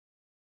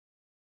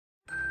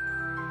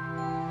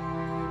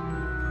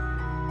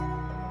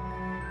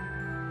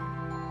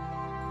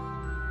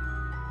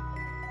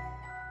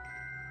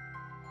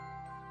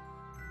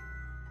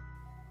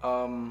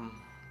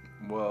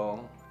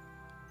Well,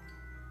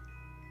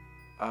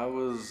 I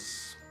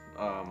was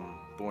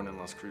born in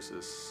Las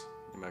Cruces,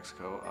 New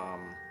Mexico.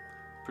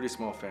 Pretty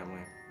small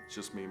family,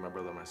 just me, my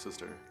brother, and my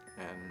sister,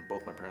 and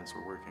both my parents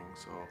were working,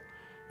 so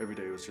every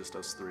day it was just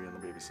us three and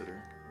the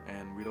babysitter,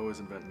 and we'd always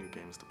invent new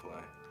games to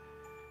play.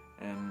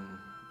 And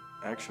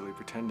actually,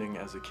 pretending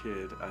as a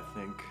kid, I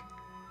think,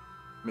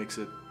 makes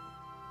it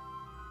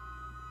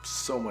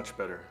so much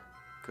better,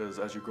 because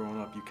as you're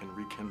growing up, you can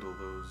rekindle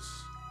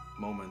those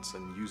moments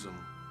and use them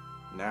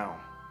now.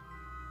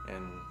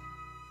 And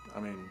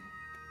I mean,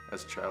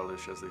 as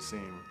childish as they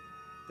seem,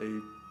 they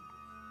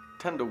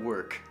tend to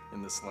work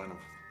in this line of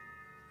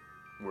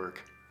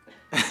work.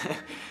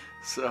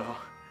 So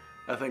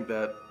I think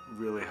that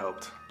really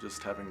helped,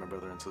 just having my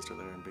brother and sister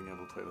there and being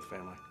able to play with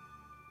family,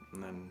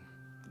 and then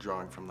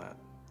drawing from that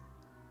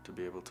to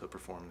be able to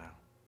perform now.